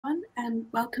and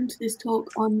welcome to this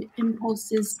talk on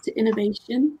Impulses to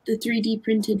Innovation, the 3D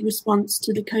printed response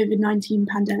to the Covid-19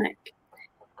 pandemic.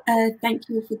 Thank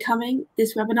you for coming.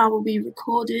 This webinar will be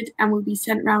recorded and will be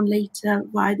sent around later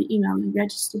via the email you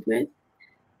registered with.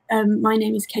 My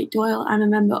name is Kate Doyle. I'm a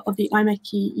member of the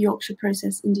IMechE Yorkshire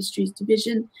Process Industries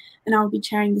Division, and I will be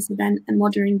chairing this event and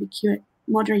moderating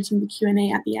the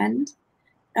Q&A at the end.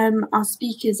 Our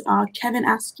speakers are Kevin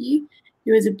Askew,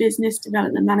 who is a business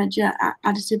development manager at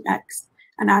Additive-X,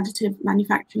 an additive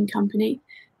manufacturing company,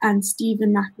 and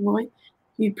Stephen McEvoy,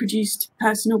 who produced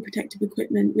personal protective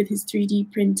equipment with his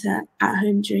 3D printer at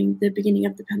home during the beginning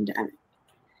of the pandemic.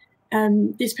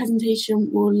 This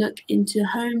presentation will look into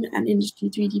home and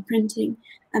industry 3D printing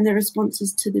and their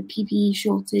responses to the PPE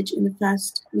shortage in the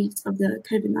first weeks of the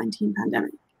COVID-19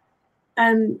 pandemic.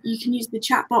 You can use the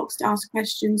chat box to ask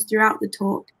questions throughout the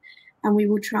talk, and we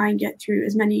will try and get through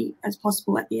as many as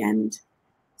possible at the end.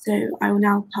 So I will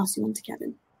now pass you on to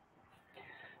Kevin.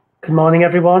 Good morning,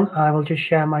 everyone. I will just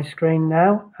share my screen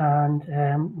now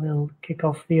and we'll kick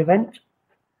off the event.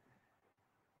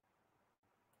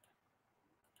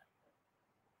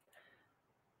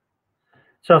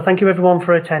 So thank you everyone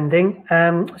for attending.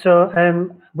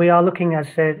 We are looking, as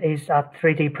said, at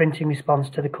 3D printing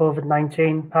response to the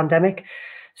COVID-19 pandemic.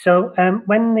 So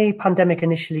when the pandemic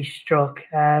initially struck,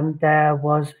 there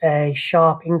was a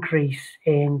sharp increase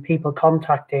in people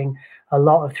contacting a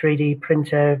lot of 3D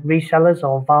printer resellers,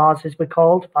 or VARs as we're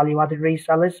called, value-added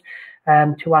resellers,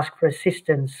 to ask for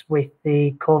assistance with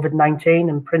the COVID-19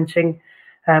 and printing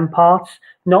parts.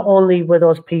 Not only were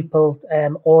those people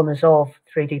owners of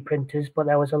 3D printers, but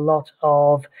there was a lot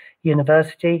of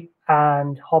university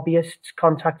and hobbyists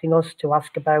contacting us to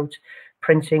ask about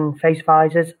printing face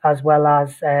visors, as well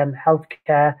as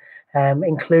healthcare,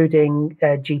 including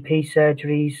GP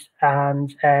surgeries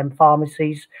and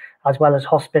pharmacies, as well as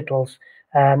hospitals,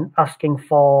 asking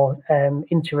for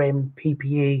interim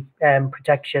PPE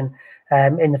protection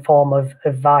in the form of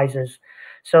visors.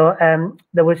 So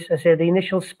there was, I say, the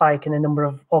initial spike in a number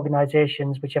of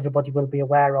organisations, which everybody will be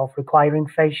aware of, requiring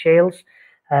face shields.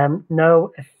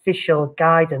 No official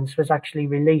guidance was actually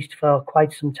released for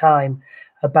quite some time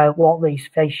about what these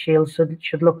face shields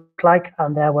should look like,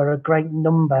 and there were a great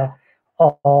number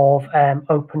of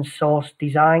open source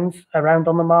designs around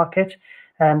on the market.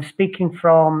 Speaking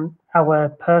from our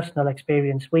personal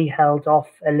experience, we held off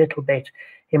a little bit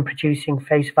in producing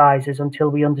face visors until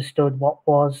we understood what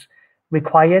was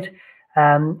required.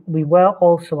 We were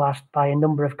also asked by a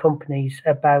number of companies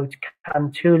about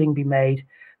can tooling be made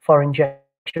for injection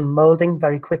moulding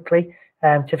very quickly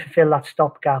to fulfill that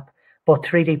stopgap. But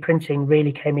 3D printing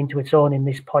really came into its own in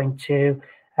this point to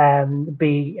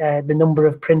be the number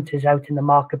of printers out in the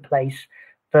marketplace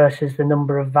versus the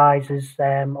number of visors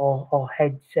or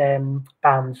head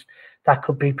bands that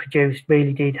could be produced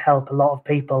really did help a lot of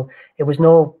people. It was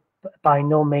by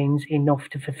no means enough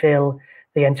to fulfill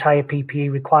the entire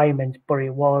PPE requirement, but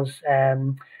it was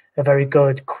a very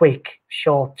good, quick,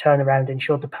 short turnaround and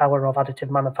showed the power of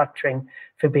additive manufacturing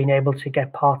for being able to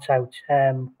get parts out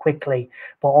quickly,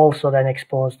 but also then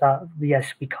exposed that,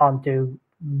 yes, we can't do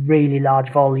really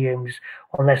large volumes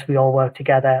unless we all work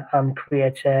together and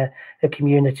create a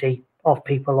community of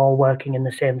people all working in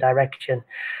the same direction.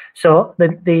 So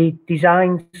the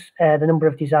designs, the number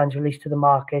of designs released to the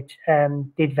market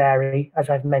did vary, as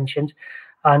I've mentioned,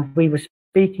 and we were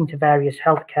speaking to various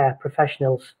healthcare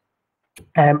professionals.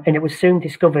 And it was soon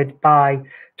discovered by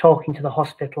talking to the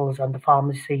hospitals and the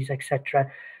pharmacies,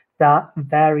 etc., that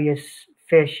various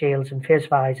face shields and face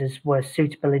visors were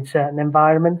suitable in certain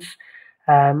environments.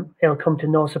 It'll come to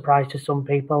no surprise to some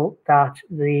people that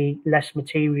the less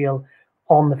material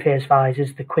on the face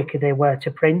visors, the quicker they were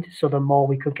to print, so the more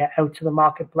we could get out to the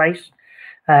marketplace.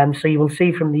 So you will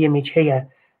see from the image here,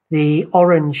 the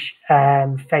orange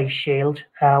face shield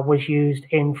was used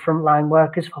in frontline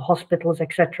workers for hospitals,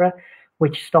 etc.,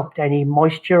 which stopped any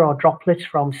moisture or droplets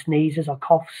from sneezes or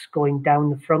coughs going down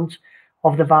the front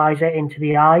of the visor into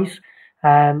the eyes.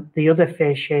 The other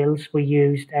face shields were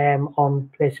used on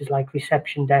places like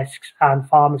reception desks and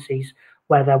pharmacies,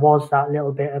 where there was that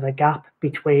little bit of a gap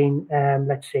between,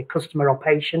 let's say, customer or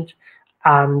patient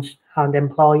and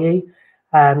employee.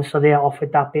 So they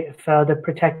offered that bit of further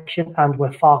protection and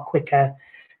were far quicker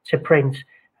to print.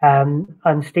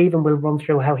 And Stephen will run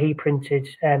through how he printed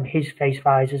his face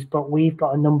visors, but we've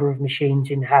got a number of machines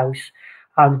in-house,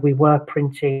 and we were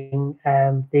printing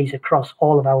these across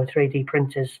all of our 3D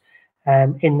printers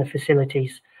in the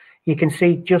facilities. You can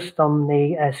see just on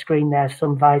the screen there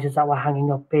some visors that were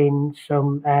hanging up in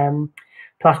some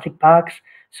plastic bags.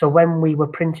 So when we were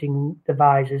printing the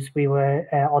visors, we were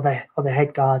or the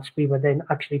head guards, we were then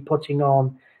actually putting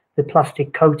on the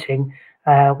plastic coating,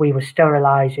 we were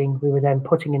sterilising. We were then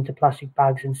putting into plastic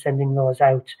bags and sending those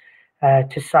out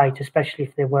to site, especially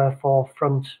if they were for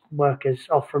front workers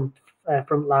or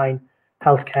frontline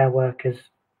healthcare workers.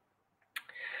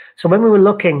 So when we were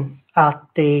looking at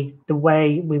the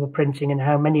way we were printing and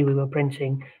how many we were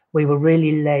printing, we were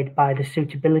really led by the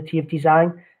suitability of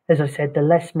design. As I said, the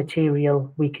less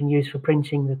material we can use for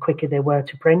printing, the quicker they were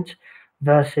to print,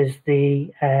 versus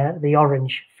the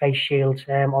orange face shields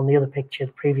on the other picture,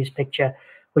 the previous picture,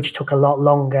 which took a lot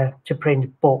longer to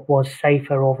print but was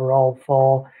safer overall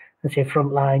for, let's say,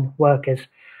 frontline workers.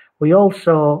 We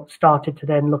also started to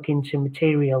then look into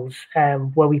materials.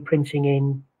 Were we printing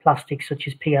in plastics such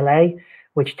as PLA,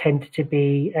 which tended to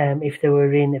be, if they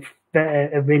were in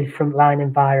a really frontline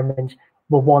environment,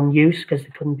 were one use because they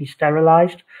couldn't be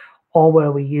sterilized, or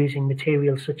were we using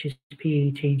materials such as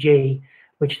PETG,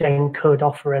 which then could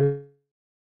offer a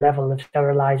level of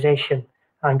sterilization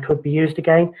and could be used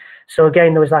again. So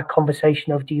again, there was that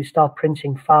conversation of, do you start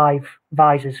printing 5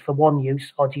 visors for one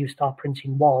use, or do you start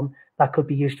printing one that could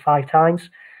be used 5 times?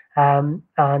 And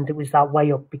it was that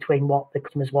way up between what the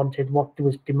customers wanted, what there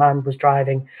was demand was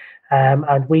driving,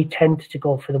 and we tended to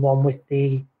go for the one with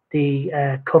the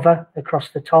cover across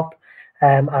the top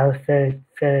for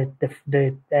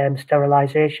the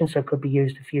sterilization, so it could be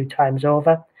used a few times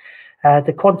over.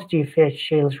 The quantity of face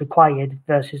shields required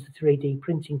versus the 3D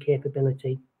printing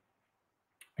capability,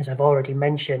 as I've already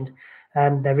mentioned,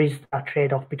 there is that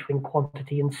trade-off between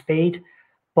quantity and speed,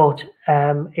 but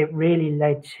it really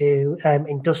led to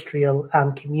industrial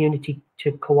and community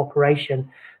to cooperation.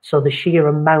 So the sheer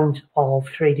amount of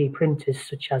 3D printers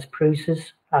such as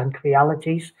Prusa's and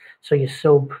Crealities, so your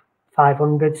sub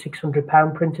 500, 600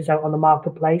 pound printers out on the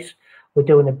marketplace, were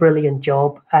doing a brilliant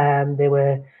job. They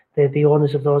were the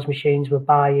owners of those machines were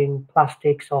buying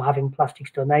plastics or having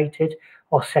plastics donated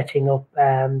or setting up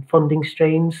funding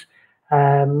streams,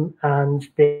 and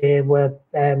they were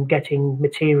getting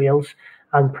materials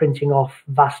and printing off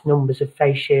vast numbers of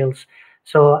face shields.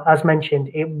 So as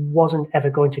mentioned, it wasn't ever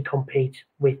going to compete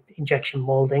with injection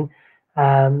molding.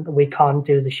 We can't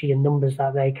do the sheer numbers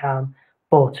that they can,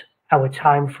 but our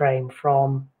time frame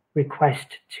from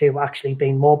request to actually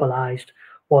being mobilized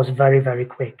was very, very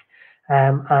quick.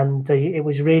 It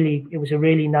was a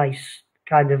really nice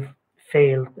kind of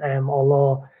feel,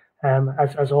 although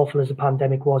as awful as the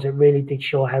pandemic was, it really did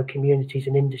show how communities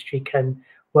and industry can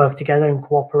work together and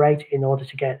cooperate in order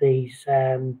to get these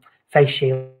face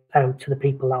shields out to the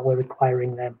people that were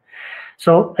requiring them.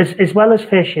 So as well as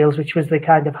face shields, which was the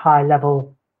kind of high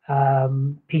level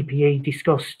PPE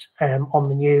discussed on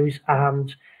the news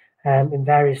and in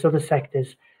various other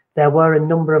sectors, there were a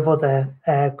number of other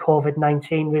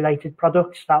COVID-19 related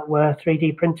products that were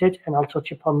 3D printed, and I'll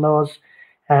touch upon those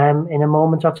in a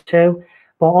moment or two.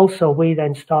 But also we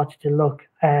then started to look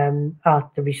at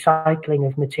the recycling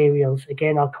of materials.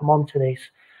 Again, I'll come on to this,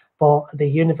 but the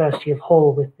University of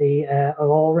Hull with the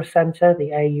Aurora Centre,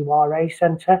 the AURA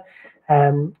Centre,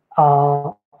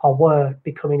 were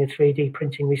becoming a 3D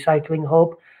printing recycling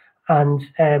hub. And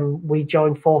we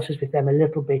joined forces with them a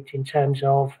little bit in terms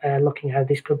of looking how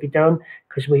this could be done,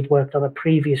 because we'd worked on a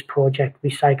previous project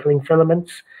recycling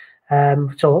filaments.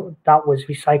 So that was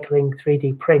recycling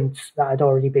 3D prints that had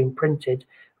already been printed,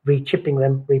 re-chipping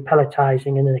them,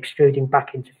 repelletizing, and then extruding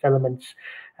back into filaments.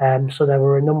 So there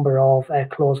were a number of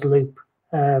closed loop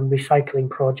recycling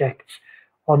projects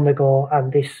on the go,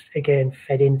 and this again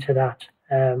fed into that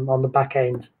on the back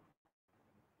end.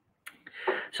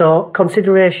 So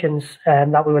considerations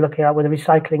that we were looking at were the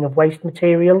recycling of waste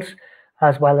materials,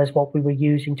 as well as what we were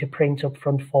using to print up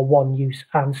front for one use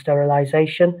and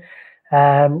sterilization.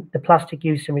 The plastic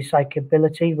use and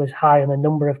recyclability was high on a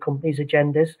number of companies'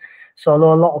 agendas. So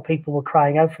although a lot of people were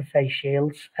crying out for face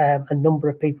shields, a number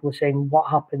of people were saying,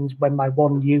 what happens when my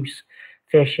one use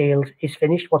face shield is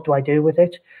finished? What do I do with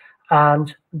it?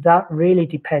 And that really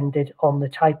depended on the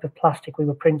type of plastic we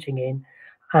were printing in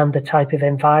and the type of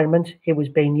environment it was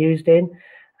being used in.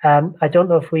 I don't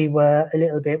know if we were a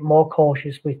little bit more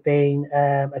cautious with being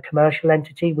a commercial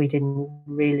entity. We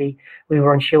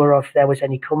were unsure if there was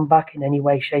any comeback in any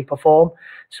way, shape or form.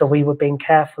 So we were being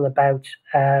careful about,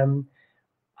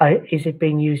 is it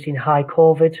being used in high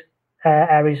COVID,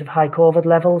 areas of high COVID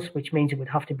levels, which means it would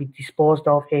have to be disposed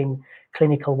of in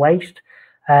clinical waste.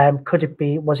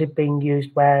 Was it being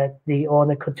used where the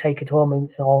owner could take it home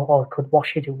or could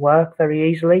wash it at work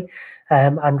very easily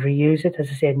and reuse it, as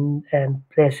I said, in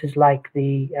places like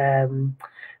the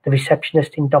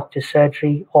receptionist in doctor's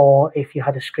surgery, or if you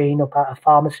had a screen up at a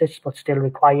pharmacist but still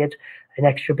required an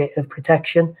extra bit of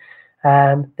protection,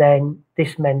 then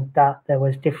this meant that there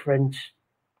was different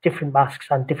different masks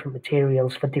and different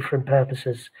materials for different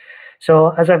purposes. So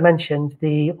as I've mentioned,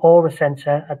 the Aura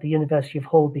Centre at the University of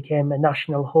Hull became a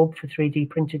national hub for 3D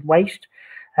printed waste.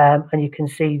 And you can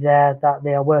see there that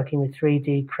they are working with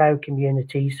 3D crowd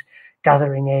communities,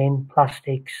 gathering in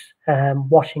plastics,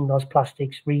 washing those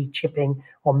plastics, re-chipping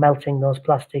or melting those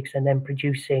plastics, and then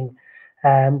producing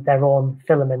their own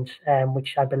filament,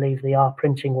 which I believe they are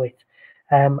printing with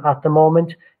at the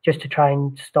moment, just to try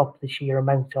and stop the sheer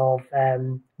amount of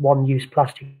one-use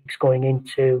plastics going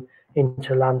into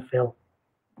landfill.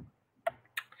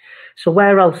 So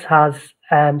where else has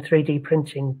 3D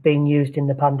printing been used in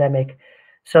the pandemic?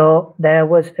 So there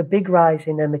was a big rise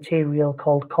in a material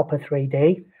called copper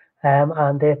 3D,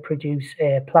 and they produce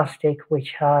a plastic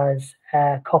which has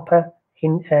copper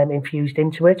infused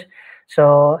into it.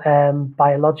 So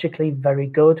biologically very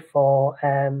good for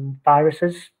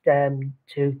viruses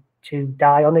to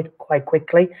die on it quite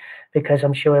quickly, because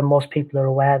I'm sure most people are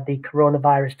aware the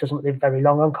coronavirus doesn't live very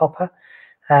long on copper,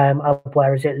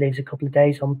 whereas it lives a couple of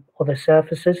days on other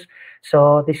surfaces.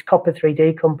 So this copper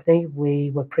 3D company,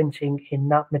 we were printing in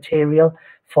that material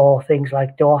for things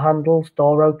like door handles,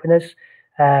 door openers,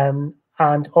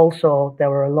 and also there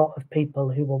were a lot of people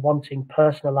who were wanting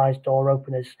personalized door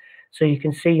openers. So you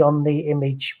can see on the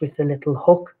image with the little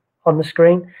hook on the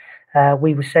screen,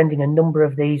 we were sending a number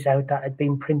of these out that had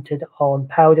been printed on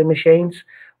powder machines,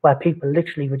 where people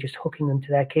literally were just hooking them to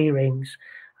their key rings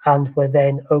and were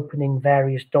then opening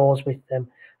various doors with them.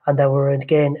 And there were,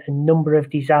 again, a number of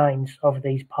designs of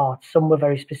these parts. Some were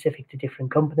very specific to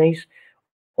different companies.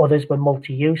 Others were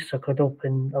multi-use, so could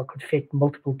open or could fit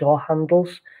multiple door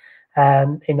handles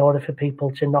in order for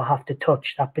people to not have to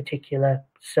touch that particular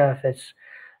surface.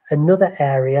 Another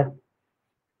area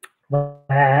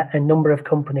where a number of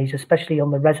companies, especially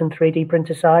on the resin 3D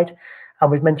printer side, and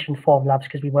we've mentioned Formlabs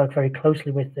because we work very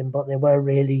closely with them, but they were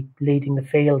really leading the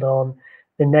field on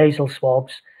the nasal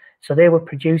swabs. So they were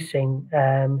producing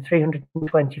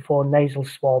 324 nasal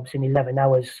swabs in 11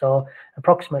 hours, so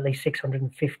approximately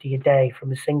 650 a day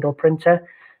from a single printer.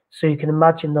 So you can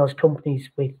imagine those companies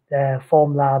with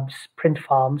Formlabs, print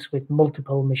farms with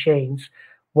multiple machines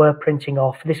were printing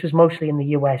off. This was mostly in the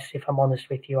US, if I'm honest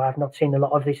with you. I've not seen a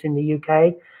lot of this in the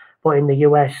UK, but in the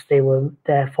US,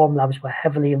 their Formlabs were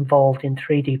heavily involved in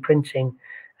 3D printing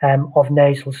of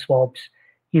nasal swabs.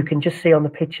 You can just see on the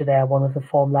picture there one of the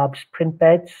Formlabs print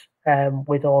beds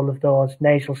with all of those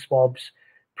nasal swabs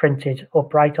printed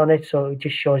upright on it. So it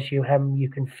just shows you how you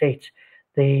can fit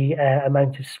the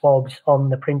amount of swabs on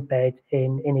the print bed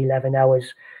in 11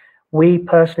 hours. We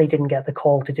personally didn't get the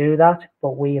call to do that,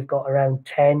 but we have got around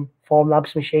 10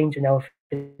 Formlabs machines in our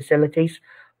facilities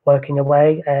working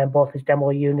away, both as demo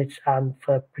units and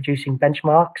for producing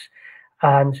benchmarks.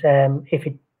 And if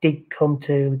it did come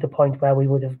to the point where we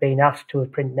would have been asked to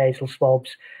have print nasal swabs,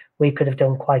 we could have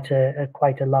done quite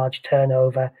a large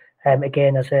turnover,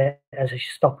 again as a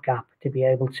stopgap to be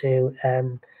able to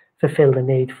fulfill the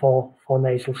need for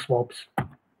nasal swabs.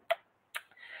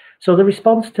 So the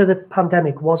response to the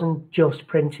pandemic wasn't just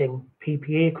printing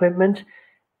PPE equipment.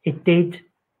 It did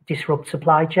disrupt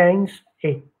supply chains.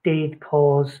 It did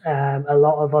cause a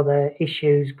lot of other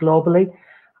issues globally,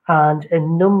 and a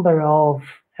number of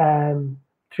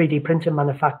 3D printer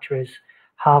manufacturers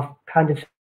have kind of,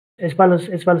 as well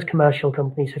as commercial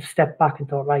companies, have stepped back and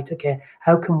thought, right, okay,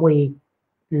 how can we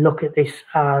look at this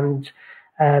and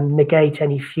negate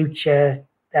any future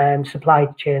supply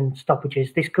chain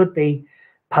stoppages? This could be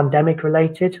pandemic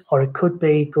related, or it could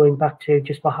be going back to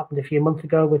just what happened a few months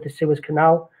ago with the Suez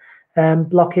Canal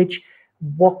blockage.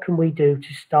 What can we do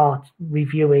to start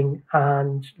reviewing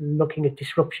and looking at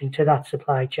disruption to that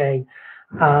supply chain?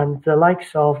 And the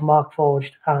likes of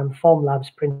Markforged and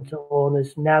Formlabs printer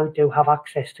owners now do have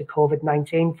access to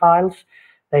COVID-19 files.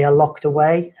 They are locked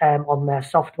away on their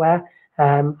software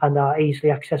and are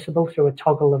easily accessible through a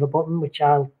toggle of a button, which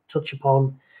I'll touch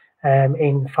upon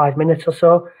in 5 minutes or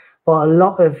so. But a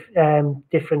lot of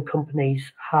different companies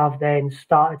have then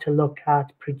started to look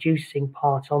at producing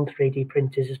parts on 3D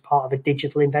printers as part of a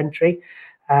digital inventory,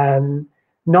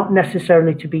 not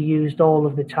necessarily to be used all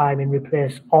of the time in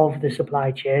replace of the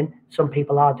supply chain. Some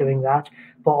people are doing that,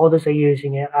 but others are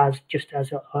using it as just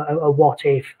as a what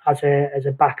if, as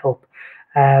a backup.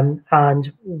 And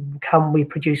can we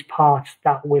produce parts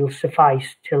that will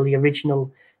suffice till the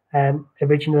original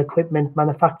equipment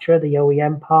manufacturer, the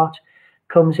OEM part,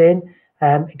 comes in?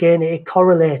 Again, it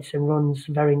correlates and runs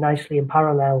very nicely in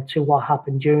parallel to what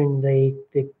happened during the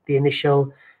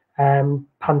initial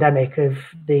pandemic of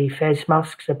the face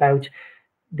masks, about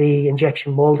the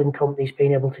injection molding companies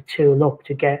being able to tool up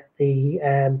to get the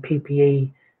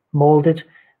PPE molded.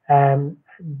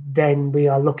 then we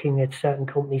are looking at certain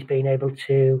companies being able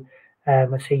to,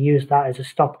 let's say, use that as a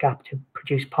stopgap to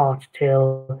produce parts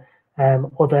till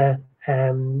other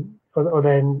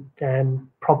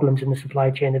problems in the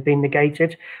supply chain have been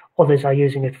negated. Others are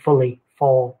using it fully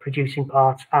for producing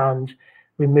parts and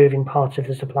removing parts of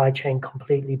the supply chain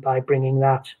completely by bringing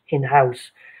that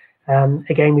in-house.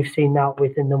 Again, we've seen that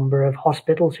with a number of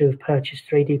hospitals who have purchased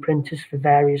 3D printers for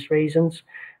various reasons.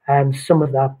 Some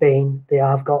of that being they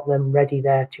have got them ready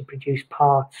there to produce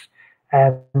parts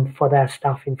for their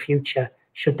staff in future,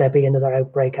 should there be another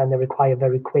outbreak and they require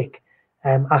very quick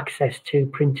access to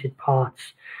printed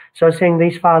parts. So I was saying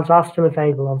these files are still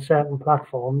available on certain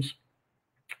platforms.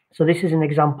 So this is an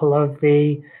example of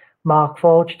the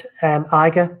Markforged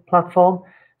IGA platform.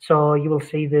 So you will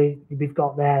see we've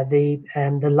got there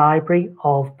the library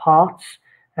of parts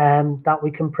that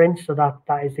we can print. So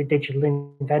that is the digital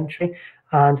inventory.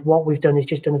 And what we've done is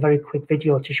just done a very quick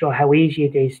video to show how easy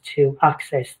it is to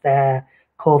access their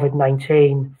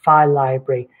COVID-19 file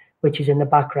library, which is in the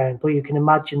background. But you can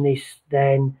imagine this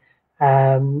then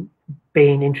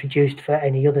being introduced for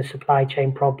any other supply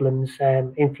chain problems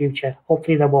in future.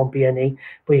 Hopefully there won't be any,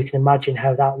 but you can imagine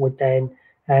how that would then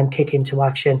kick into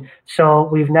action. So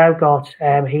we've now got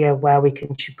here where we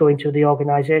can go into the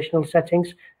organizational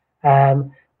settings.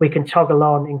 We can toggle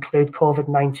on include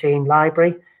COVID-19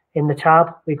 library in the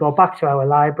tab. We go back to our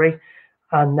library,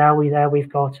 and now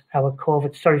we've got our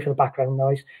COVID, sorry for the background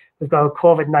noise, we've got a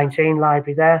COVID-19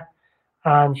 library there,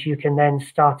 and you can then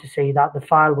start to see that the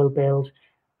file will build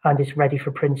and it's ready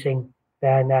for printing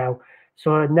there now.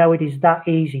 So now it is that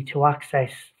easy to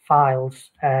access files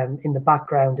in the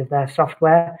background of their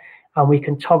software, and we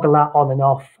can toggle that on and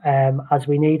off as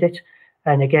we need it.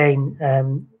 And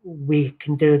again, we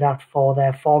can do that for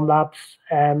their Formlabs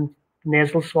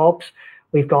nasal swabs.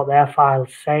 We've got their files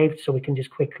saved, so we can just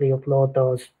quickly upload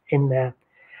those in there.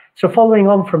 So following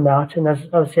on from that, and as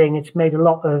I was saying, it's made a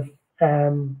lot of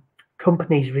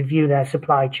companies review their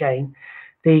supply chain.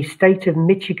 The state of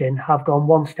Michigan have gone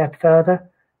one step further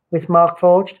with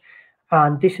Markforged,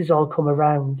 and this has all come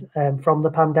around from the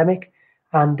pandemic.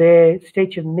 And the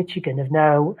state of Michigan have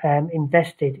now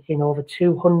invested in over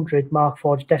 200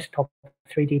 Markforged desktop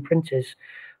 3D printers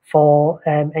for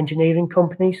engineering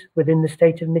companies within the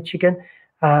state of Michigan,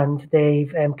 and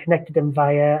they've connected them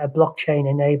via a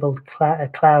blockchain-enabled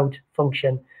cloud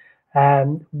function,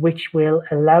 which will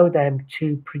allow them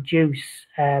to produce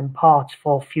parts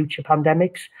for future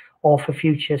pandemics or for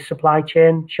future supply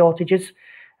chain shortages.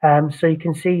 So you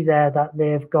can see there that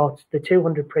they've got the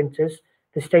 200 printers.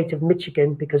 The state of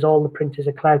Michigan, because all the printers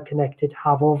are cloud connected,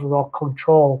 have overall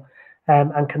control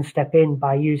and can step in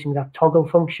by using that toggle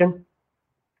function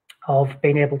of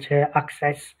being able to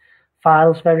access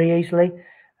files very easily.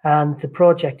 And the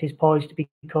project is poised to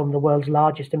become the world's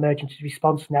largest emergency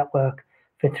response network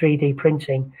for 3D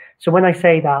printing. So when I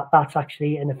say that, that's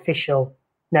actually an official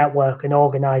network, an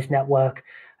organized network.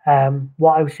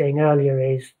 What I was saying earlier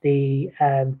is the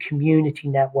community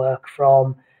network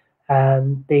from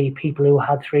the people who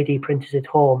had 3D printers at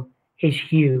home is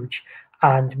huge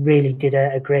and really did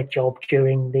a great job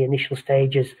during the initial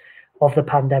stages of the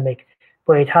pandemic.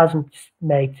 But it hasn't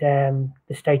made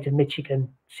the state of Michigan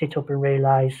sit up and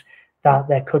realize that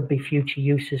there could be future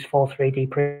uses for 3D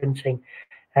printing.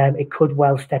 It could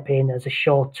well step in as a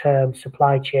short-term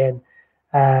supply chain,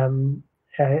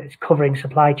 covering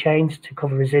supply chains to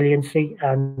cover resiliency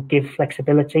and give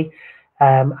flexibility.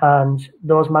 And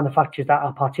those manufacturers that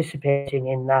are participating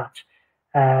in that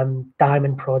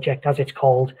Diamond project, as it's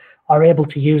called, are able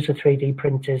to use the 3D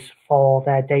printers for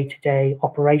their day-to-day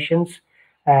operations,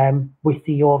 with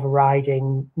the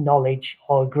overriding knowledge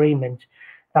or agreement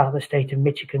that the state of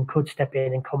Michigan could step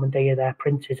in and commandeer their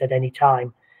printers at any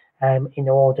time in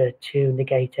order to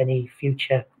negate any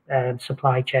future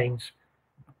supply chains.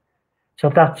 So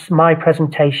that's my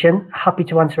presentation. Happy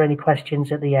to answer any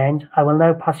questions at the end. I will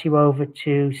now pass you over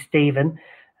to Stephen.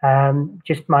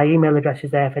 Just my email address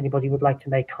is there if anybody would like to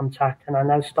make contact. And I'll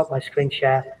now stop my screen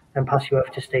share and pass you over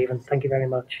to Stephen. Thank you very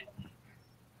much.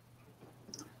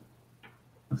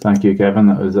 Thank you, Kevin.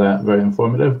 That was very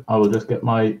informative. I will just get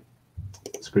my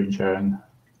screen sharing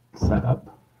set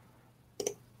up.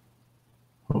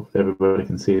 Hopefully everybody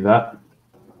can see that.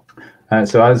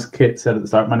 So as Kit said at the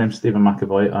start, my name is Stephen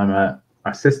McEvoy. I'm a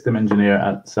system engineer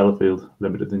at Sellafield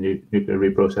Limited, the new nuclear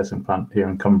reprocessing plant here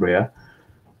in Cumbria.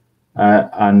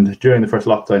 And during the first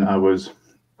lockdown, I was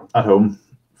at home,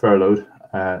 furloughed,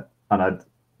 and I'd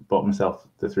bought myself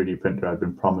the 3D printer I'd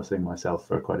been promising myself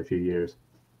for quite a few years.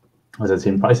 As I'd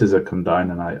seen prices had come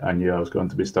down, and I knew I was going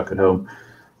to be stuck at home.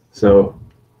 So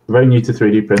very new to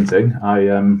 3D printing.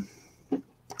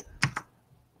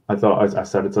 I I thought I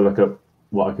started to look up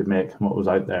what I could make, what was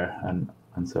out there, and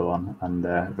so on, and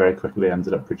very quickly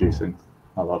ended up producing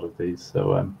a lot of these.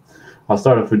 So I'll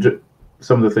start off with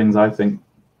some of the things I think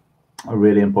are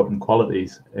really important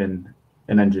qualities in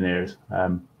engineers.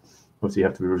 Obviously, you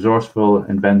have to be resourceful,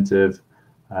 inventive,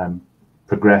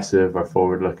 progressive, or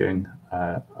forward-looking.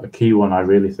 A key one I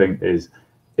really think is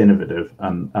innovative,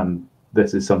 and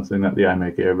this is something that the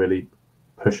IMechE are really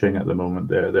pushing at the moment.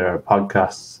 There are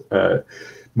podcasts,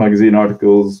 magazine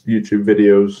articles, YouTube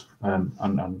videos,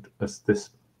 and this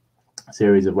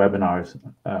series of webinars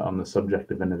on the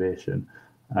subject of innovation.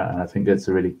 And I think it's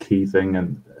a really key thing.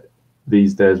 And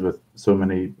these days, with so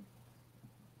many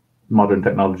modern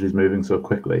technologies moving so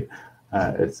quickly,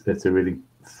 it's a really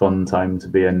fun time to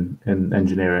be in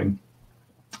engineering.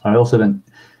 I also think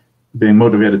being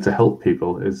motivated to help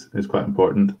people is quite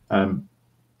important,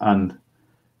 and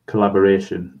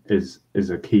collaboration is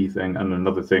a key thing, and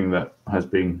another thing that has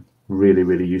been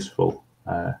really useful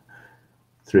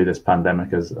through this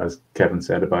pandemic, as Kevin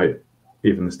said, about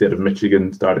even the state of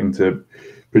Michigan starting to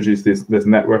produce this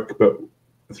network, but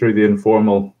through the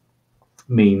informal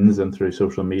means and through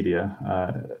social media,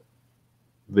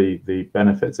 the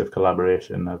benefits of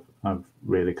collaboration have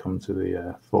really come to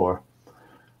the fore.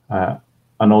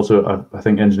 And also, I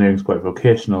think engineering is quite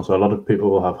vocational, so a lot of people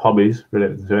will have hobbies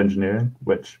related to engineering,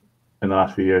 which in the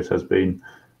last few years has been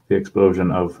the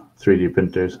explosion of 3D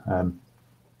printers.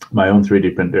 My own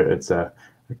 3D printer, it's a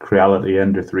Creality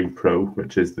Ender 3 Pro,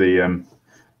 which is the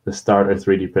starter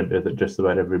 3D printer that just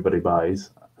about everybody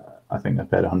buys. I think I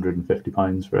paid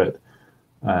 £150 for it.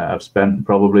 I've spent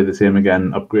probably the same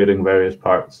again upgrading various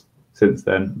parts since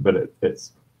then, but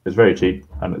it's very cheap,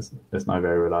 and it's now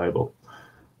very reliable.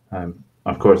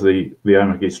 Of course, the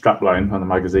IMechE strapline on the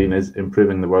magazine is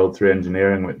improving the world through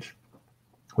engineering,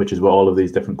 which is what all of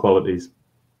these different qualities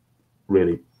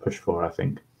really push for, I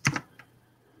think.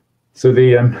 So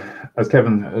as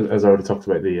Kevin has already talked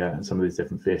about, some of these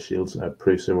different face shields,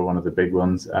 Prusa were one of the big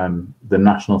ones. The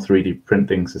National 3D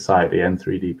Printing Society,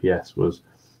 N3DPS, was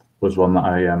one that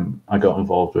I got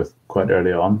involved with quite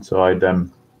early on. So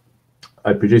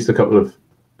I produced a couple of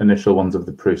initial ones of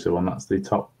the Prusa one. That's the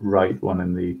top right one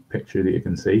in the picture that you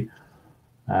can see.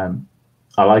 I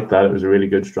like that. It was a really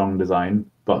good, strong design,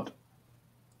 but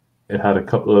it had a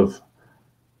couple of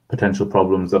potential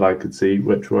problems that I could see,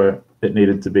 which were it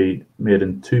needed to be made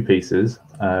in two pieces.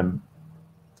 There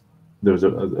was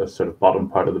a sort of bottom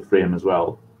part of the frame as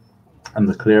well, and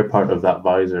the clear part of that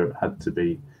visor had to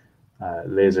be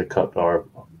laser cut or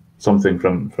something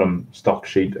from stock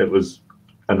sheet. It was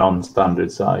a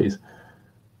non-standard size.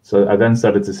 So I then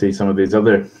started to see some of these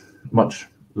other much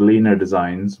leaner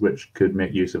designs which could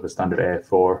make use of a standard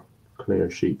A4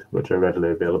 clear sheet, which are readily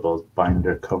available as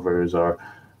binder covers or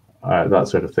that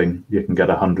sort of thing. You can get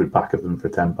 100 pack of them for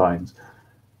 £10.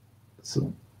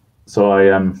 So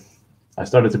I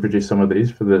started to produce some of these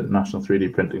for the National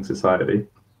 3D Printing Society.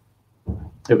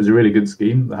 It was a really good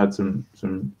scheme. They had some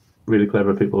really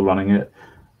clever people running it.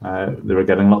 They were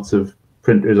getting lots of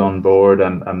printers on board,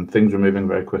 and things were moving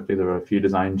very quickly. There were a few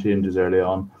design changes early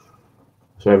on,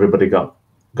 so everybody got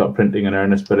printing in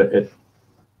earnest. But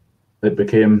it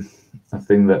became a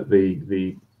thing that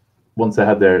the once they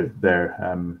had their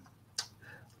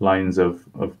lines of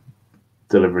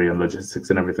delivery and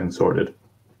logistics and everything sorted,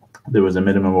 there was a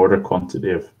minimum order quantity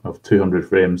of 200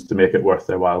 frames to make it worth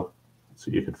their while.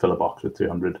 So you could fill a box with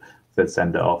 200, they'd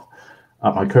send it off.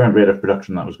 At my current rate of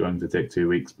production, that was going to take 2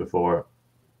 weeks before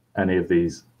any of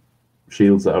these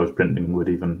shields that I was printing would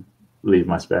even leave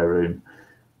my spare room,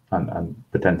 and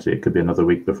potentially it could be another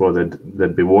week before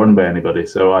they'd be worn by anybody.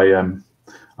 So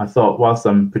I thought, whilst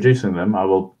I'm producing them, I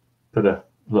will put a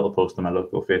little post on my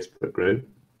local Facebook group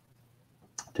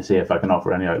to see if I can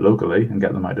offer any out locally and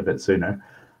get them out a bit sooner.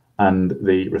 And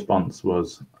the response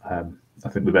was, I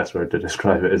think the best word to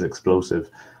describe it is explosive.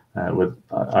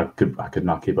 I could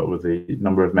not keep up with the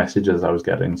number of messages I was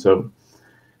getting. So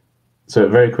it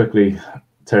very quickly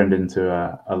turned into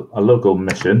a local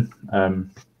mission.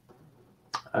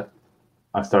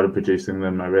 I started producing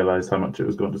them. I realized how much it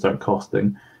was going to start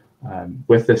costing.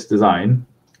 With this design,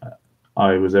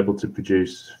 I was able to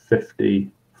produce 50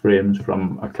 frames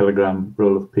from a kilogram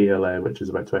roll of PLA, which is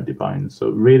about £20. So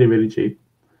really cheap,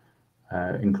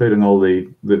 including all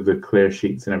the clear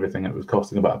sheets and everything. It was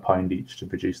costing about £1 each to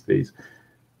produce these.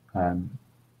 And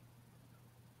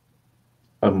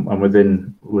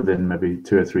within maybe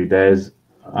 2 or 3 days,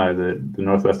 the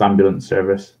Northwest Ambulance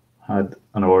Service had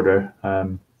an order.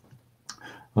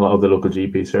 A lot of the local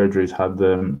GP surgeries had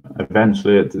them.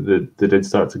 Eventually, they did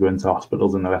start to go into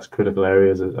hospitals in the less critical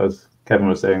areas. As Kevin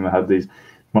was saying, they had these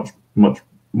much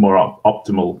more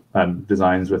optimal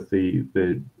designs with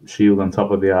the shield on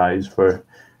top of the eyes for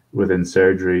within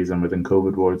surgeries and within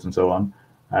COVID wards and so on.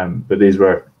 But these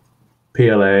were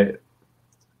PLA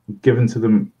given to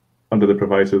them under the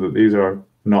proviso that these are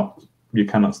not, you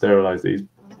cannot sterilize these,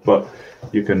 but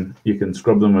you can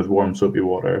scrub them with warm soapy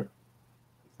water,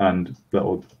 and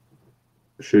that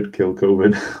should kill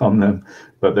COVID on them.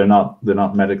 But they're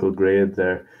not medical grade.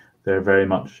 They're very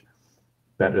much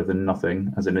better than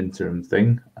nothing as an interim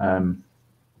thing.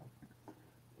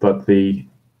 But the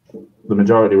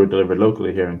majority were delivered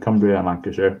locally here in Cumbria and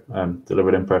Lancashire,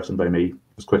 delivered in person by me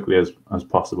as quickly as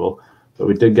possible. But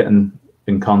we did get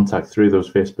in contact through those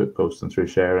Facebook posts and through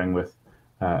sharing with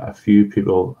a few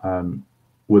people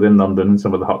within London and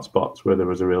some of the hotspots where there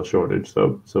was a real shortage.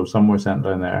 So some were sent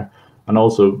down there, and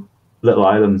also little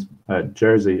islands.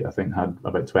 Jersey, I think, had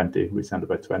about 20. We sent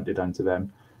about 20 down to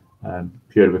them,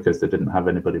 purely because they didn't have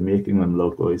anybody making them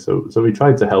locally. So we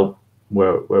tried to help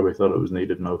where we thought it was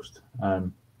needed most.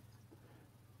 And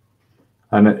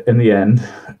in the end,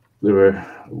 there were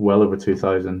well over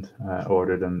 2,000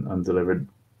 ordered and delivered.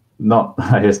 Not,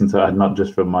 I hasten to add, not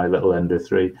just from my little Ender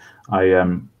 3.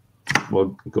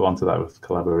 We'll go on to that with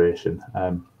collaboration.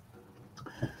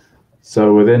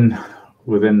 So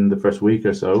within the first week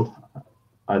or so,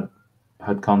 I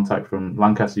had contact from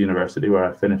Lancaster University, where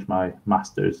I finished my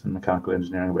master's in mechanical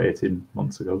engineering about 18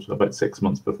 months ago, so about 6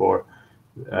 months before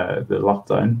the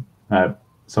lockdown.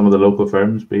 Some of the local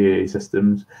firms, BAE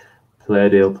Systems,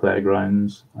 Playdale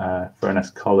Playgrounds, Furness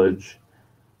College,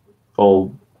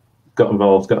 all got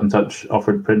involved, got in touch,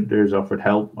 offered printers, offered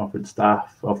help, offered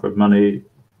staff, offered money.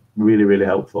 Really, really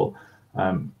helpful.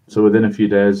 So within a few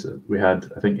days, we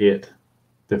had, I think, 8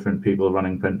 different people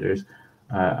running printers,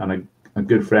 and a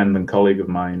good friend and colleague of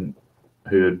mine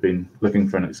who had been looking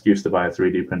for an excuse to buy a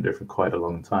 3D printer for quite a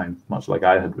long time, much like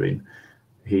I had been.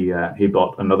 He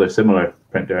bought another similar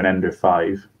printer, an Ender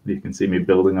 5. You can see me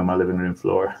building on my living room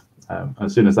floor.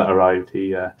 As soon as that arrived,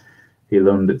 he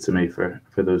loaned it to me for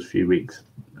those few weeks,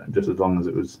 just as long as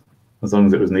it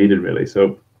was needed, really.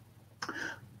 So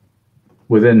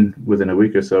within a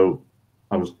week or so,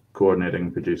 I was coordinating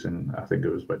and producing, I think it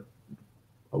was about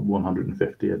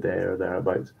 150 a day or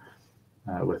thereabouts,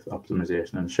 with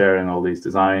optimization and sharing all these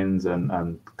designs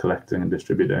and collecting and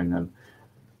distributing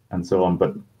and so on.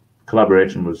 But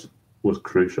collaboration was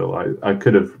crucial. I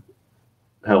could have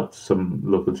helped some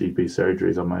local GP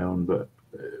surgeries on my own, but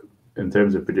in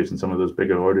terms of producing some of those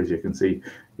bigger orders, you can see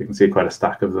quite a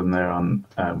stack of them there on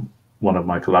one of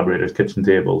my collaborators' kitchen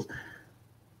tables.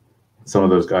 Some of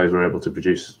those guys were able to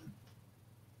produce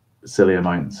silly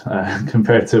amounts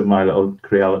compared to my little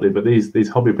Creality. But these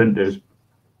hobby printers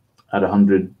at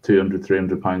 100, 200,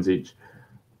 300 pounds each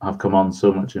have come on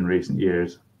so much in recent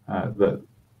years that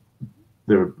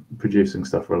they're producing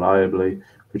stuff reliably,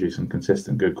 producing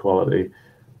consistent, good quality.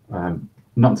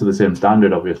 Not to the same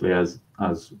standard, obviously, as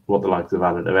what the likes of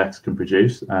Additive-X can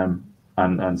produce,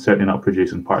 and certainly not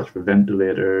producing parts for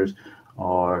ventilators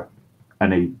or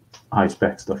any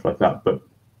high-spec stuff like that. But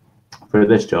for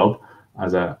this job,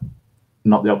 as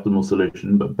not the optimal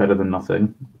solution, but better than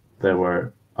nothing, they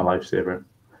were a lifesaver.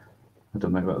 I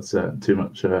don't think that's too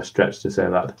much of a stretch to say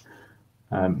that.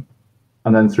 And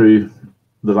then through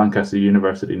the Lancaster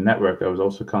University network, I was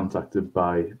also contacted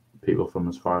by people from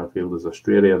as far afield as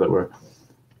Australia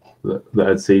that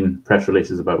had seen press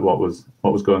releases about what was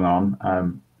going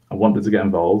on. I wanted to get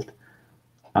involved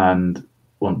and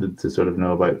wanted to sort of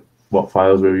know about what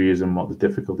files we were using, what the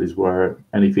difficulties were,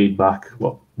 any feedback,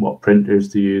 what printers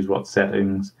to use, what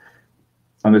settings.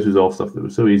 And this was all stuff that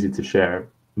was so easy to share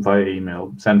via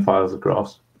email, send files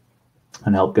across,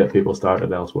 and help get people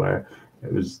started elsewhere.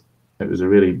 It was a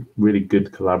really, really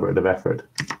good collaborative effort.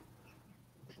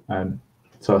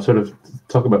 So I sort of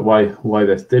talk about why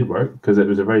this did work, because it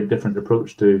was a very different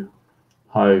approach to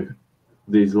how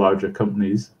these larger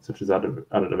companies, such as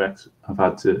Additive-X, have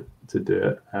had to do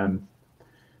it.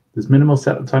 There's minimal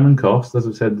setup time and cost. As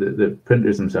I said, the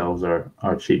printers themselves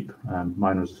are cheap.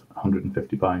 Mine was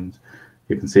 £150.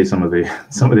 You can see some of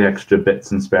the extra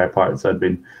bits and spare parts I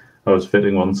was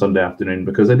fitting one Sunday afternoon,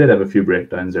 because I did have a few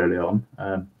breakdowns early on.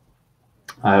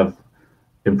 I have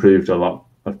improved a lot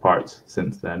of parts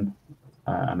since then,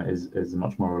 and it is a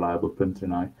much more reliable printer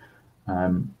now.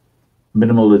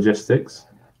 Minimal logistics.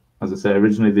 As I say,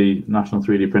 originally the National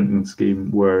 3D Printing Scheme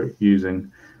were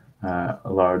using a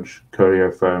large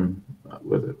courier firm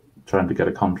trying to get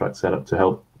a contract set up to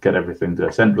help get everything to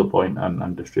a central point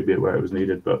and distribute where it was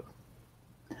needed. But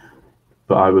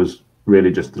I was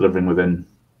really just delivering within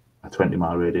a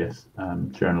 20-mile radius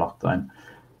during lockdown.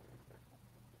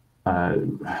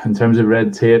 In terms of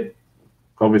red tape,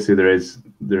 obviously there is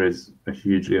there is a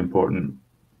hugely important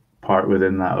part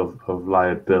within that of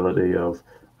liability, of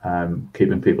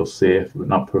keeping people safe, but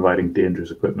not providing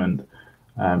dangerous equipment.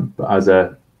 But as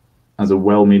a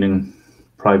well-meaning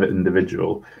private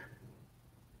individual,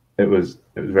 it was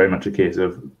very much a case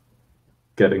of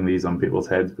getting these on people's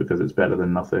heads because it's better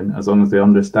than nothing. As long as they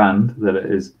understand that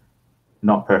it is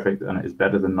not perfect and it is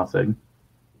better than nothing,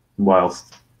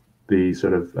 whilst the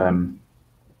sort of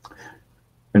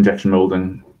injection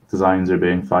molding designs are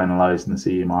being finalized and the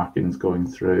CE markings going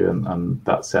through, and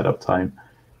that setup time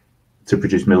to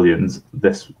produce millions,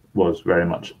 this was very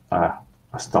much a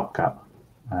stopgap.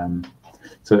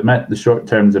 So it met the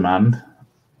short-term demand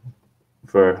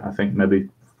for, I think, maybe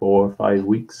 4 or 5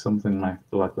 weeks, something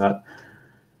like that.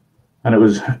 And it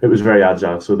was very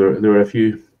agile. So there were a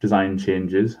few design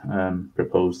changes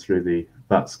proposed through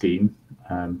that scheme,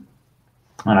 and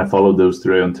I followed those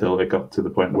through until it got to the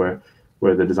point where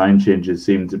the design changes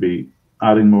seemed to be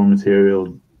adding more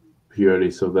material purely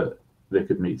so that they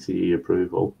could meet CE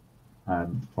approval.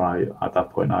 At that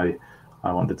point, I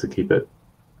wanted to keep it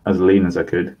as lean as I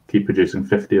could, keep producing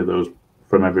 50 of those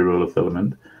from every roll of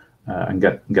filament, and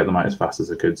get them out as fast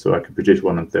as I could, so I could produce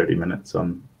one in 30 minutes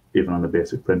even on a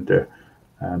basic printer.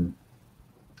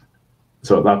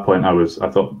 So at that point, I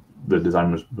thought the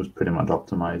design was pretty much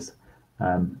optimized.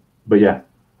 But yeah,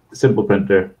 simple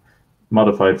printer,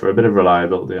 modified for a bit of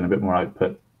reliability and a bit more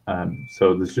output.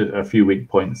 So there's just a few weak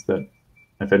points that,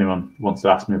 if anyone wants to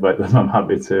ask me about them, I'm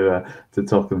happy to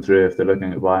talk them through if they're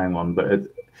looking at buying one. But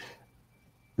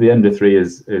the Ender 3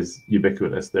 is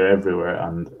ubiquitous. They're everywhere,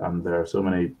 and there are so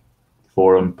many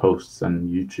forum posts and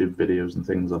YouTube videos and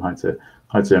things on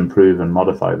how to improve and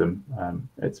modify them.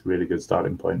 It's a really good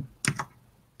starting point.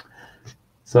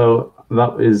 So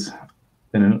that is,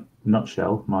 in a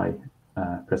nutshell, my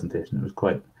presentation. It was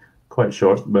quite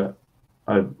short, but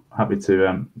I'm happy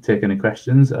to take any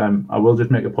questions. I will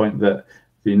just make a point that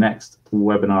the next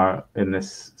webinar in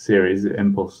this series,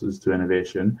 Impulses to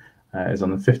Innovation, is on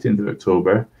the 15th of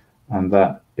October, and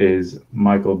that is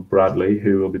Michael Bradley,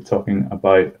 who will be talking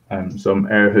about some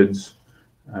air hoods,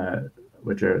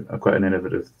 which are quite an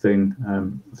innovative thing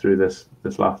through this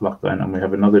last lockdown. And we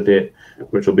have another date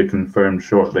which will be confirmed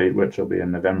shortly, which will be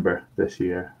in November this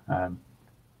year.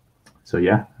 So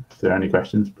yeah, if there are any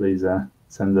questions, please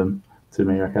send them to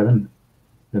me or Kevin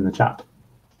in the chat.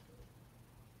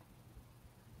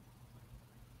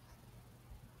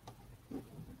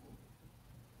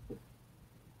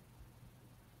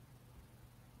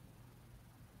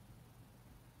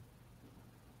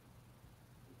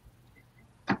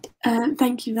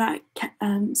 Thank you for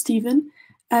that, Stephen.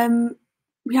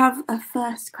 We have a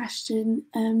first question.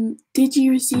 Did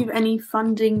you receive any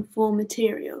funding for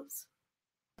materials?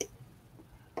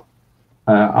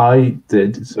 I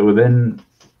did. So within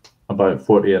about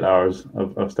 48 hours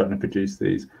of starting to produce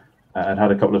these, I'd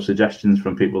had a couple of suggestions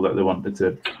from people that they wanted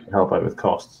to help out with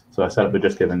costs. So I set up a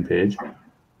Just Giving page,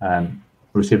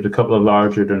 received a couple of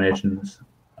larger donations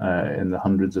in the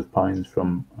hundreds of pounds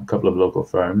from a couple of local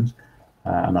firms,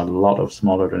 and a lot of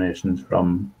smaller donations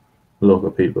from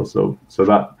local people. So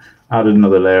that added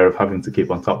another layer of having to keep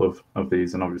on top of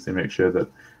these, and obviously make sure that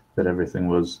everything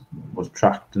was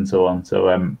tracked and so on.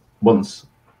 So once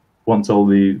all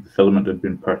the filament had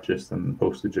been purchased and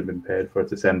postage had been paid for it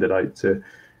to send it out to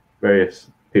various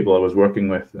people I was working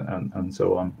with and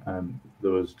so on,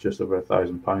 there was just over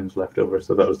 £1,000 left over.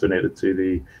 So that was donated to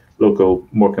the local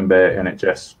Morecambe Bay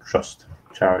NHS Trust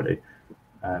charity.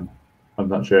 I'm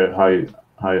not sure how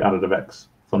Additive-X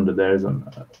funded theirs, and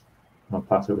I'll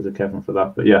pass over to Kevin for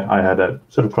that. But yeah, I had a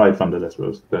sort of crowdfunded, I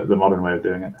suppose, the modern way of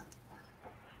doing it.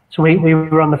 So we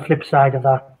were on the flip side of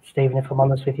that, Stephen, if I'm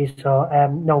honest with you. So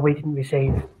no, we didn't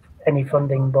receive any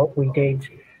funding, but we did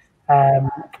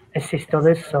assist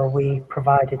others. So we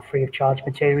provided free of charge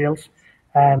materials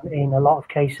in a lot of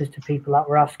cases to people that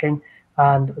were asking,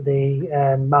 and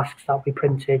the masks that we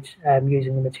printed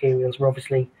using the materials were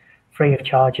obviously free of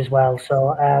charge as well.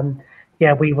 So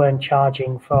yeah, we weren't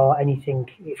charging for anything,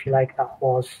 if you like, that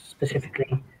was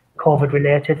specifically COVID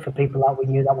related for people that we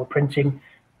knew that were printing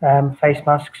face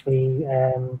masks. We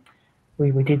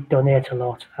did donate a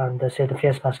lot, and so the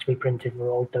face masks we printed were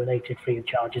all donated free of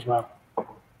charge as well.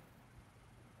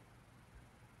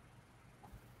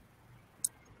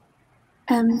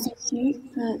 Thank you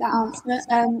for that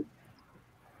answer.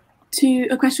 To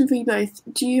a question for you both,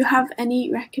 do you have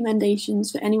any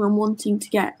recommendations for anyone wanting to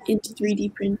get into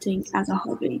 3D printing as a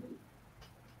hobby?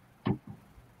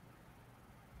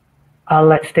 I'll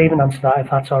let Stephen answer that if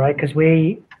that's all right, because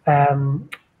we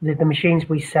the machines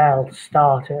we sell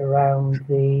start at around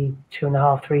the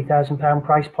 £2,500–3,000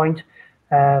 price point.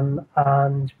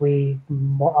 and we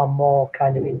are more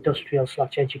kind of industrial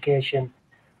 / education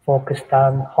focused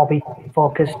than hobby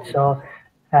focused. So,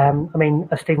 I mean,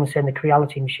 as Stephen was saying, the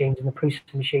Creality machines and the Prusa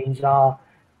machines are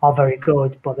very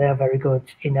good, but they're very good,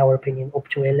 in our opinion, up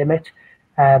to a limit.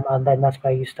 And then that's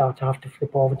where you start to have to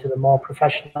flip over to the more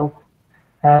professional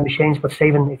machines. But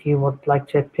Stephen, if you would like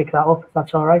to pick that up, if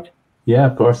that's all right. Yeah,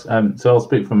 of course. So I'll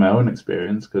speak from my own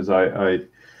experience, because I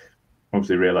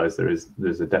obviously realise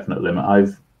there's a definite limit.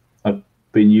 I've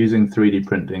been using 3D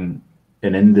printing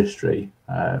in industry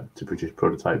to produce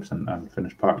prototypes and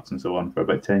finished parts and so on for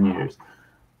about 10 years,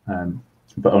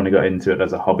 but only got into it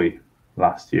as a hobby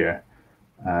last year.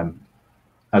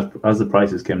 As the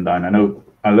prices came down, I know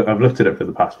I've looked at it for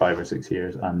the past 5 or 6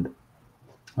 years, and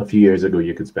a few years ago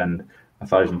you could spend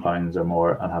 £1,000 or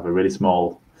more and have a really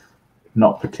small,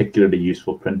 not particularly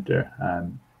useful printer.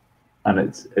 And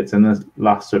it's in this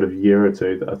last sort of year or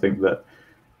two that I think that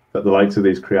the likes of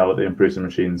these Creality and Prusa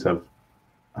machines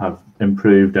have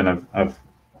improved and have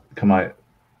come out.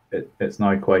 It's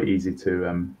now quite easy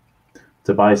to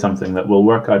buy something that will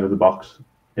work out of the box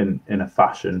in a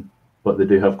fashion, but they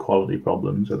do have quality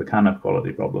problems, or they can have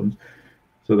quality problems.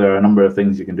 So there are a number of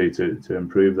things you can do to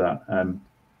improve that.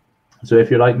 So if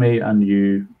you're like me and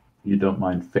you don't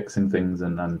mind fixing things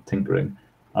and tinkering,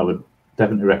 I would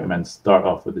definitely recommend start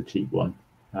off with a cheap one.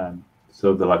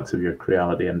 So the likes of your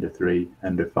Creality Ender 3,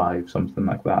 Ender 5, something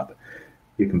like that,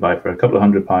 you can buy for a couple of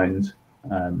 £100,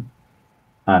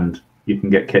 and you can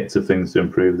get kits of things to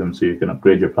improve them. So you can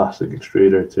upgrade your plastic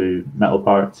extruder to metal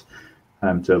parts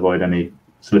to avoid any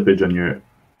slippage on your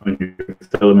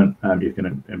filament. You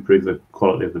can improve the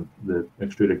quality of the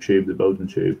extruder tube, the Bowden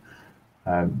tube.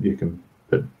 You can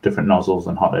put different nozzles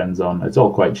and hot ends on. It's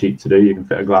all quite cheap to do. You can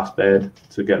fit a glass bed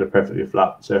to get a perfectly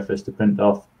flat surface to print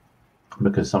off,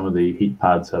 because some of the heat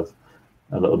pads have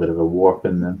a little bit of a warp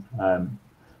in them.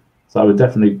 So I would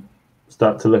definitely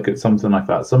start to look at something like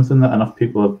that, something that enough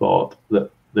people have bought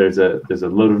that there's a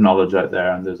load of knowledge out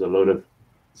there, and there's a load of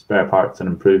spare parts and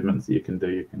improvements that you can do.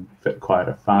 You can fit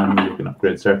quieter fans, you can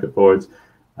upgrade circuit boards,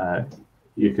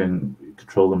 you can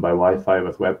control them by Wi-Fi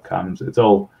with webcams. It's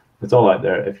all out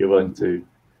there if you're willing to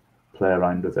play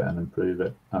around with it and improve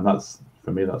it. And that's,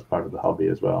 for me, that's part of the hobby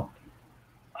as well.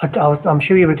 I'm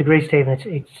sure you would agree, Stephen.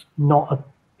 It's not a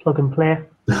plug and play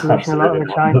solution a lot of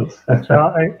the time.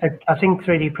 So I think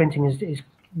 3D printing is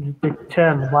the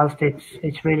term, whilst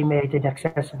it's really made it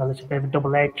accessible, it's a bit of a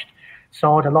double-edged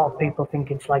sword. A lot of people think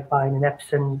it's like buying an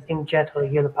Epson inkjet or a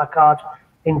Hewlett-Packard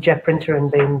inkjet printer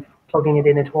and plugging it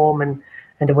in at home,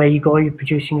 and away you go, you're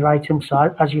producing your items.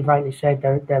 So as you've rightly said,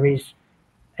 there is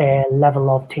a level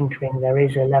of tinkering, there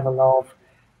is a level of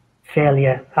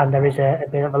failure, and there is a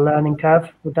bit of a learning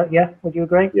curve. Would you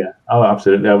agree? Yeah, oh,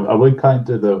 absolutely. I would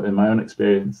counter, though, in my own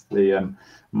experience, the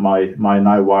my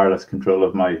now wireless control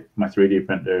of my 3D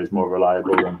printer is more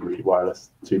reliable than the wireless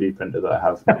 2D printer that I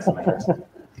have next to my desk.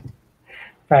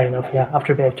 Fair enough. Yeah,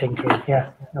 after a bit of tinkering.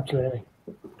 Yeah, absolutely.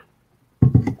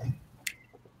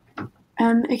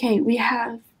 Okay, we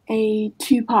have a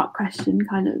two-part question,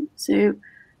 kind of. So,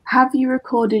 have you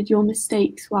recorded your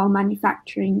mistakes while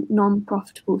manufacturing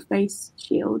non-profitable face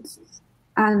shields?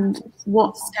 And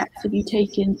what steps have you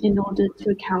taken in order to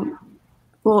account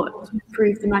for to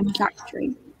improve the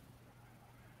manufacturing?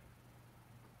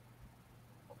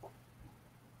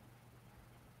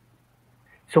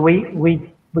 So we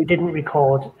didn't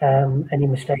record any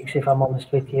mistakes, if I'm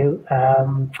honest with you.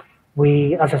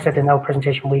 We, as I said in our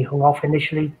presentation, we hung off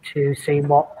initially to see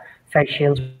what face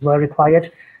shields were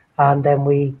required, and then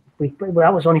we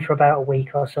that was only for about a week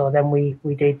or so. Then we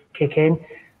did kick in,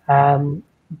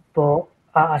 but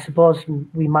I suppose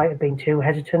we might have been too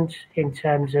hesitant in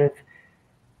terms of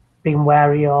being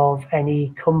wary of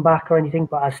any comeback or anything.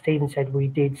 But as Stephen said, we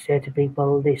did say to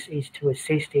people, this is to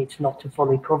assist, it's not to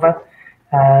fully cover.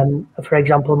 For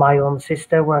example, my own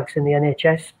sister works in the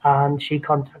NHS, and she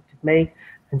contacted me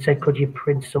and said, could you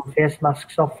print some face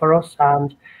masks off for us?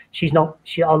 And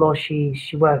although she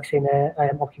works in a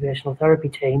occupational therapy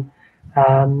team,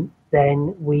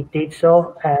 then we did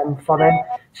so for them.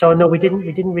 So no, we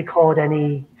didn't record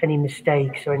any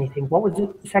mistakes or anything. What was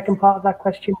the second part of that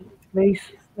question, please?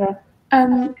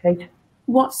 Kate?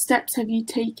 What steps have you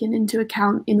taken into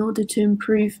account in order to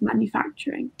improve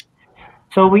manufacturing?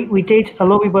 So we did,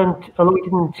 although we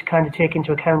didn't kind of take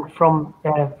into account from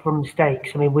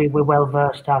mistakes. I mean, we're well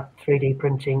versed at 3D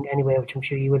printing anyway, which I'm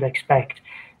sure you would expect.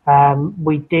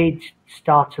 We did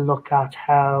start to look at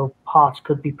how parts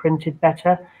could be printed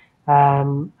better,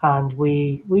 and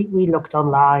we looked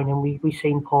online and we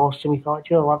seen posts and we thought,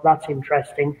 you know what, that's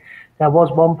interesting. There was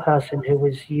one person who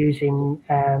was using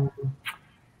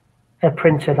a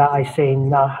printer that I seen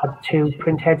that had 2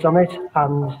 print heads on it,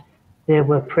 and they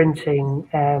were printing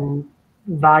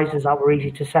visors that were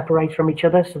easy to separate from each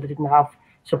other, so they didn't have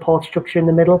support structure in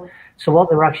the middle. So what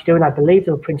they were actually doing, I believe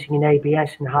they were printing in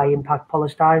ABS and high impact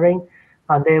polystyrene,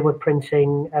 and they were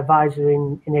printing a visor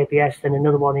in ABS, then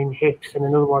another one in HIPS and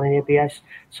another one in ABS.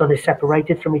 So they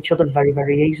separated from each other very,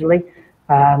 very easily.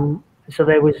 So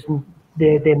they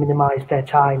minimized their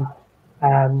time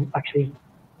actually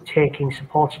taking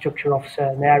support structure off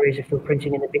certain areas if they were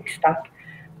printing in a big stack.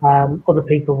 Other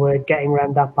people were getting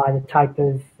around that by the type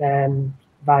of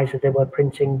visor they were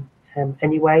printing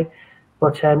anyway.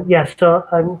 But yeah,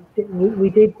 so we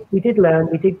did learn.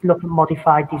 We did look at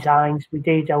modified designs. We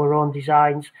did our own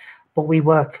designs, but we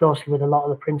worked closely with a lot of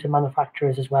the printer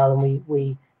manufacturers as well, and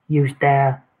we used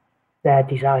their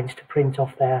designs to print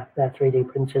off their 3D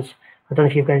printers. I don't know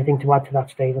if you've got anything to add to that,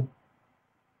 Stephen.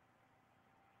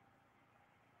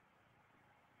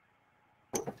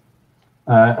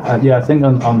 Yeah, I think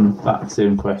on that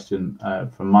same question,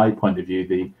 from my point of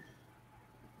view,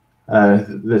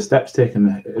 the steps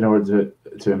taken in order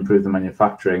to improve the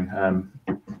manufacturing,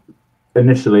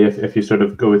 initially, if you sort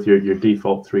of go with your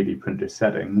default 3D printer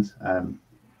settings,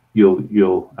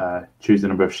 you'll choose the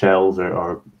number of shells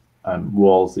or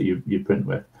walls that you print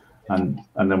with, and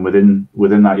then within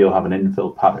that you'll have an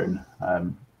infill pattern,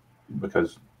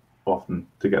 because often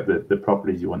to get the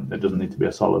properties you want, it doesn't need to be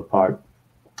a solid part.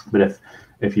 But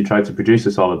if you try to produce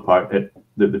a solid part,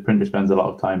 the printer spends a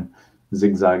lot of time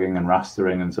zigzagging and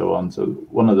rastering and so on. So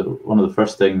one of the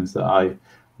first things that I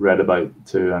read about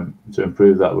to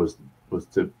improve that was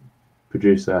to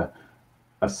produce a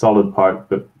solid part,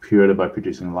 but purely by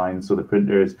producing lines. So the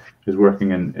printer is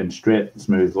working in straight,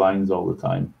 smooth lines all the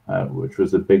time, which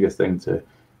was the biggest thing to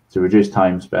reduce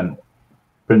time spent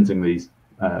printing these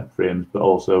frames, but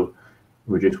also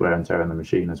reduce wear and tear on the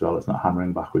machine as well. It's not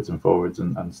hammering backwards and forwards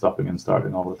and stopping and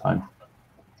starting all the time.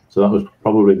 So that was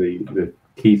probably the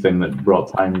key thing that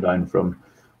brought time down from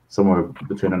somewhere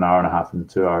between an hour and a half and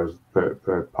 2 hours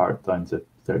per part down to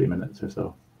 30 minutes or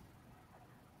so.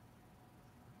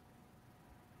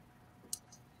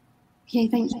 Okay,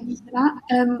 thank you for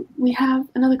that. We have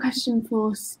another question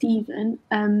for Stephen.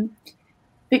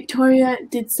 Victoria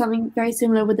did something very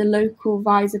similar with a local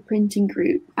visor printing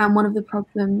group, and one of the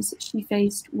problems she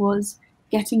faced was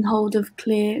getting hold of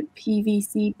clear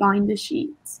PVC binder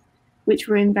sheets, which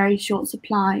were in very short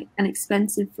supply and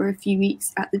expensive for a few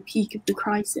weeks at the peak of the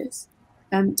crisis.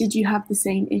 Did you have the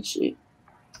same issue?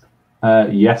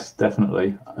 Yes,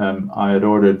 definitely. I had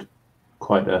ordered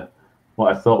quite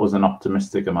what I thought was an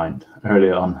optimistic amount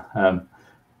early on.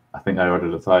 I think I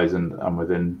ordered 1,000, and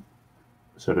within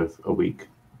sort of a week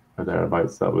or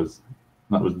thereabouts, that was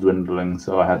dwindling.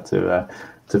 So I had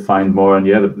to find more. And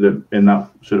yeah, in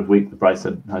that sort of week, the price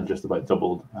had just about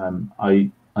doubled.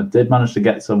 I did manage to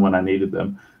get some when I needed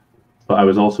them, but I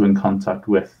was also in contact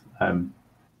with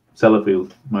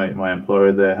Sellafield, my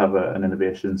employer. They have an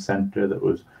innovation centre that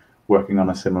was working on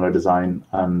a similar design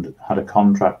and had a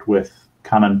contract with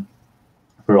Canon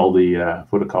for all the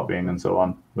photocopying and so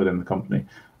on within the company,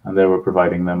 and they were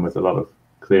providing them with a lot of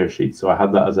clear sheets. So I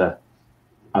had that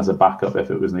as a backup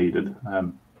if it was needed,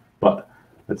 but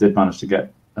I did manage to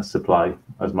get a supply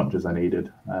as much as I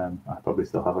needed. I probably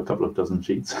still have a couple of dozen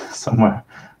sheets somewhere,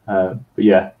 but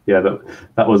yeah,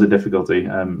 that was a difficulty.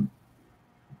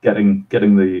 Getting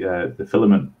the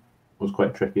filament was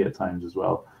quite tricky at times as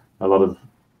well. A lot of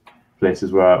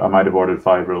places where I might have ordered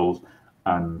 5 rolls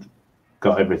and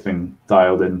got everything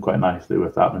dialed in quite nicely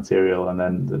with that material, and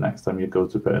then the next time you go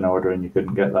to put an order and you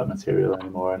couldn't get that material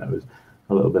anymore, and it was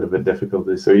a little bit of a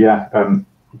difficulty. So yeah,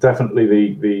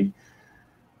 definitely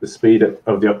the speed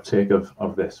of the uptake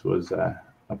of this was a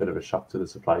bit of a shock to the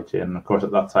supply chain. And of course, at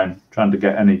that time, trying to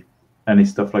get any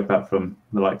stuff like that from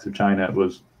the likes of China, it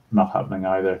was not happening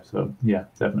either. So yeah,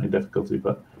 definitely difficulty,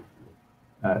 but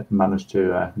managed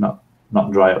to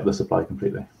not dry up the supply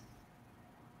completely.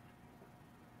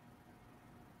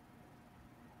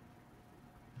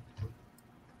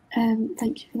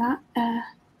 Thank you for that.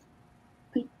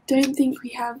 I don't think we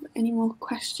have any more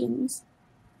questions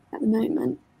at the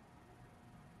moment.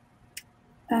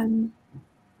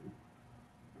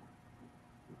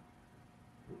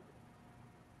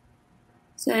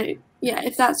 So yeah,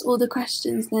 if that's all the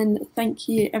questions, then thank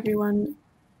you everyone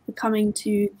for coming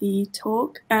to the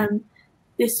talk.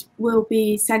 This will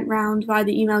be sent round via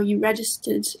the email you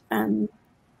registered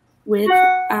with,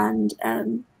 and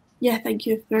yeah, thank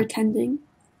you for attending.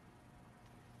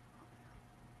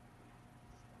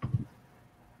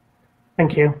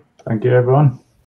 Thank you. Thank you, everyone.